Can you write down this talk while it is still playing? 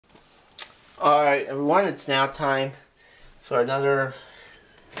Alright everyone, it's now time for another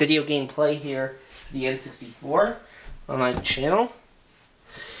video game play here, the N64, on my channel.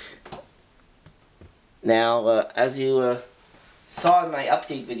 Now, as you saw in my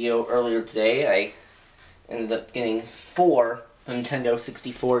update video earlier today, I ended up getting 4 Nintendo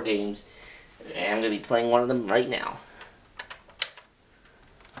 64 games, and I'm going to be playing one of them right now.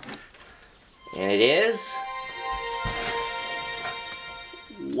 And it is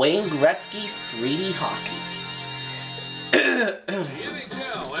Wayne Greztky's 3D Hockey.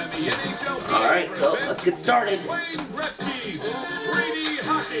 Alright, so let's get started. Wayne Greztky, 3D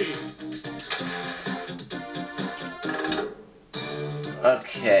Hockey.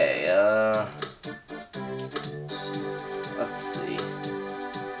 Okay, let's see.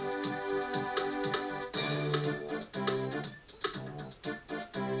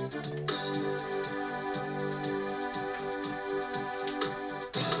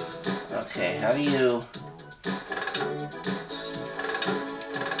 Okay, how do you...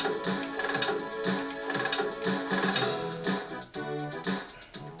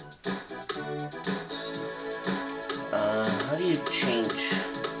 how do you change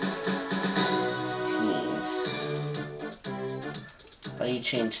teams? How do you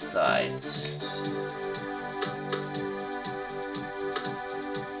change sides?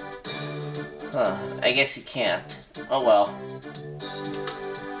 Huh, I guess you can't. Oh well.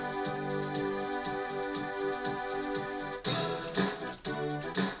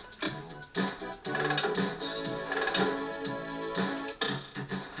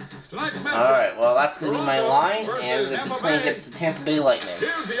 Alright, well that's going to be my line, and I'm going to be playing against the Tampa Bay Lightning.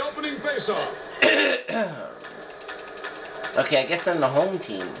 Here's the opening face-off. Okay, I guess I'm the home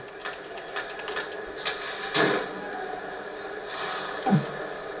team.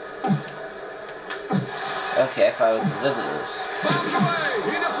 Okay, if I was the visitors.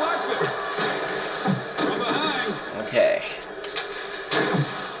 Okay.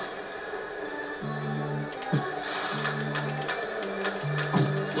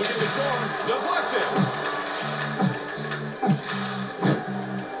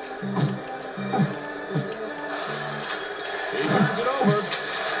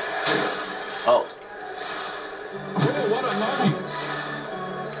 Oh. Oh, what a money.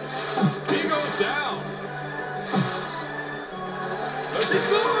 He goes down.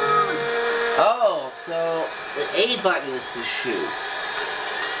 Oh, so the A button is to shoot.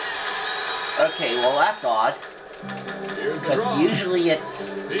 Okay, well that's odd. Because usually it's...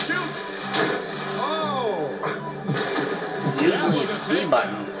 He shoots. Oh. Because usually it's B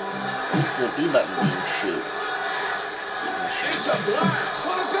button. At least the B button being shoot. It's a blast.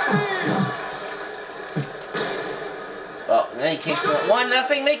 What a save. Well, in any case,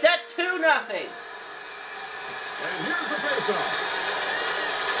 1-0. Make that 2-0. And here's the face-off.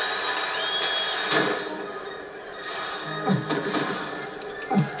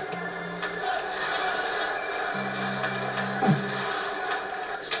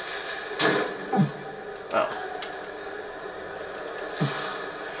 Oh.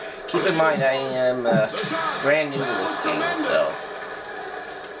 Keep in mind, I am brand new to this game, so.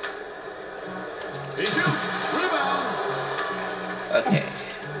 Okay.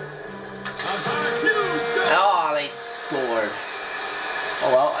 Oh, they scored. Oh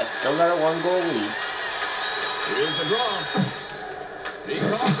well, I've still got a 1-goal lead. Here's the draw. He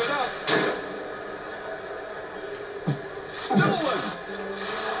coughs it up. Stolen.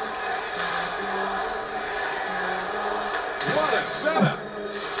 What a setup.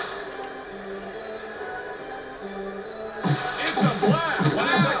 It's a blast. 1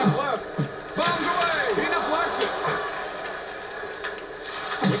 second left. Bombs away. He deflects it.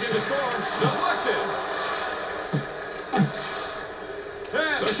 Looking to score. Deflected.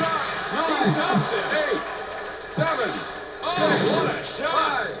 10. The shot. 9. Stops it. 8. 7. Oh, what a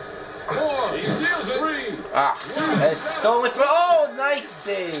shot. 4. He steals it. 3. Ah, it's stolen from... Oh, nice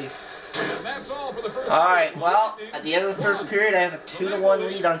save. And that's all for the first. Alright, well, at the end of the first period, I have a 2-1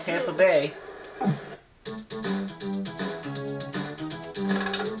 lead on Tampa Bay.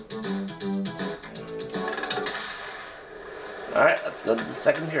 Alright, let's go to the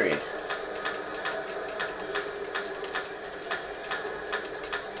second period.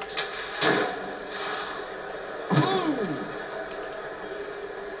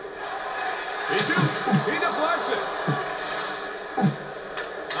 He shoots. He deflects it.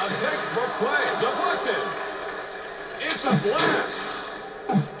 A textbook play. Deflected. It's a blast.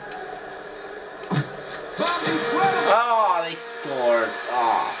 Oh, they scored.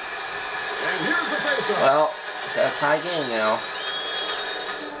 Oh. And here's the face-off. Well, got a tie game now.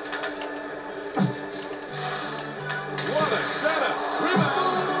 What a setup!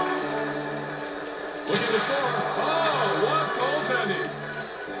 Rebound! Looking to score. Oh, what goaltending.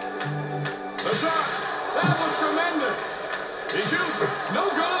 The shot. That was tremendous. He shoots. No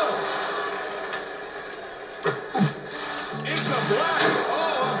good. It's a blast.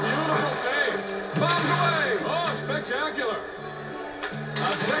 Oh, a beautiful save. Bombs away. Oh, spectacular. A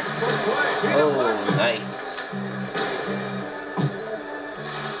textbook play. Oh, nice.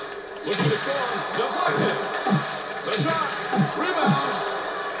 Looking to score. Deflected. The shot. Rebound.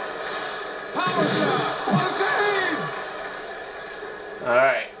 Power shot. What a save. All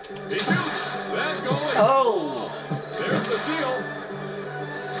right. He shoots. That goal. Oh. There's the steal.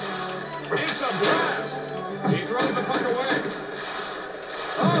 It's a blast. He throws the puck away.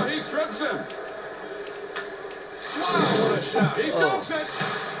 Oh, he trips him. Wow, what a shot. He stops it.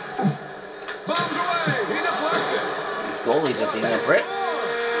 Bombs away. He deflects it. These goalies are being a brick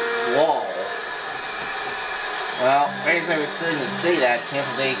wall. Well, as I was starting to say that,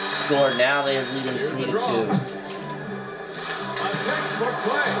 Tampa Bay scored. Now they're leading 3-2. A textbook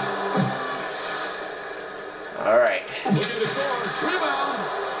play. All right. Looking to score. Rebound.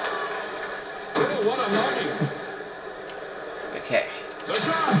 Oh, what a knocking. Okay. The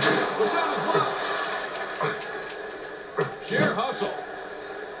shot. The shot is blocked. Sheer hustle.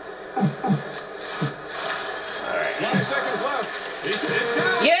 All right. 20 seconds left. It's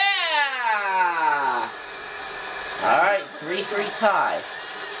down. Yeah! All right, 3-3 tie.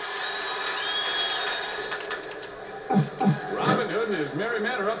 Robin Hood and his merry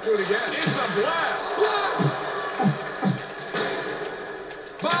men are up to it again. It's a blast.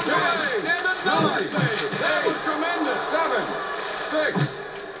 Bomb away. And another save. That was tremendous. 7, 6,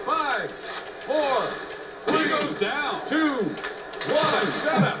 5, 4. He goes down. 2, 1.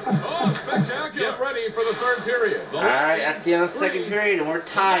 Setup. Oh, spectacular. Get ready for the third period. All right, that's the end of the second period, and we're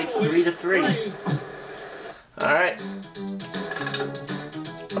tied 3-3. All right.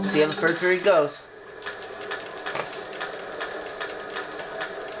 Let's see how the third period goes.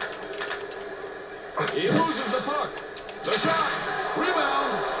 He loses the puck. The shot.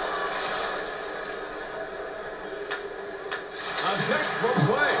 Rebound. A textbook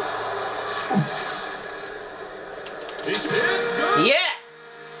play. He's hit. Good.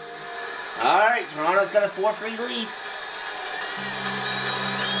 Yes! All right, Toronto's got a 4-3 lead.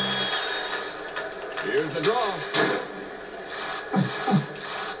 Here's the draw.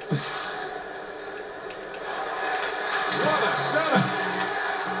 What a setup.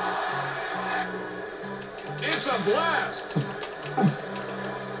 It's a blast.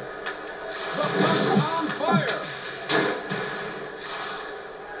 The puck's on fire.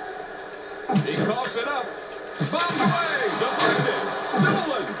 He coughs it up. Bombs away. Deflected.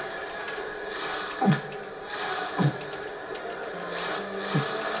 Stolen.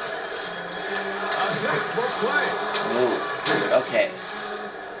 A textbook play. Ooh, okay.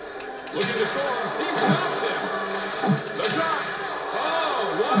 Looking to score. He stops him. The shot. Oh,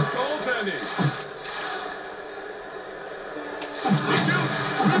 what goaltending. He shoots.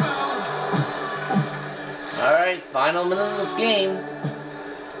 Rebound. All right, final minute of the game.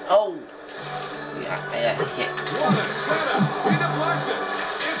 Oh, yeah, I got hit. What a setup. He deflects it.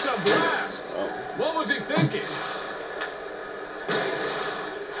 It's a blast. Oh. What was he thinking?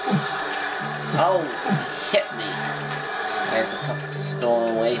 Oh, he hit me. I had the puck stolen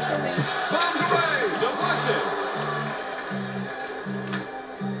away from me. Bombs away. Deflected.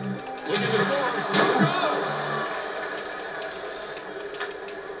 Looking to score. No good.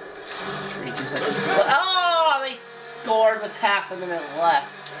 3-2 seconds. Oh, they scored with half a minute left.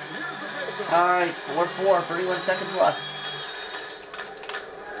 And here's the faceoff. All right, 4-4, 31 seconds left.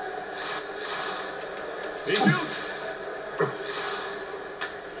 He shoots.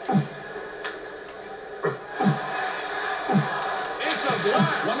 It's a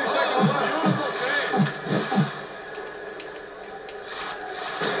blast. 20 seconds left. Beautiful save.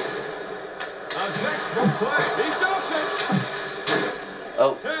 A textbook play. He stops it.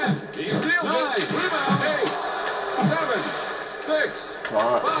 Oh, 10. He steals it. 9. Rebound. 8. 7. 6. come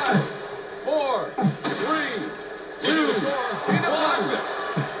on. 5. 4. 3. 2.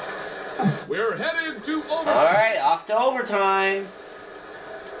 1. We're headed to overtime. All right, off to overtime.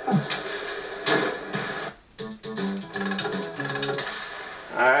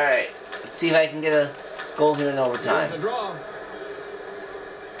 All right, let's see if I can get a goal here in Here's overtime. the draw.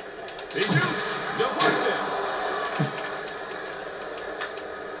 He shoots. Deflected.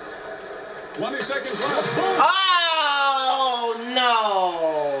 20 seconds left. Boom. Oh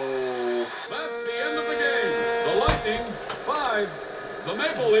no! That's the end of the game. The Lightning, 5. The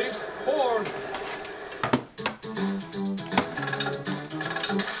Maple Leafs, 4.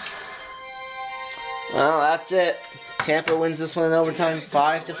 Well, that's it. Tampa wins this one in overtime,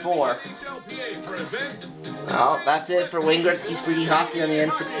 5-4. Well, that's it for Wayne Greztky's 3D Hockey on the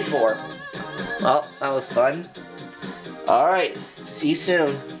N64. Well, that was fun. Alright, see you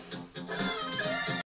soon.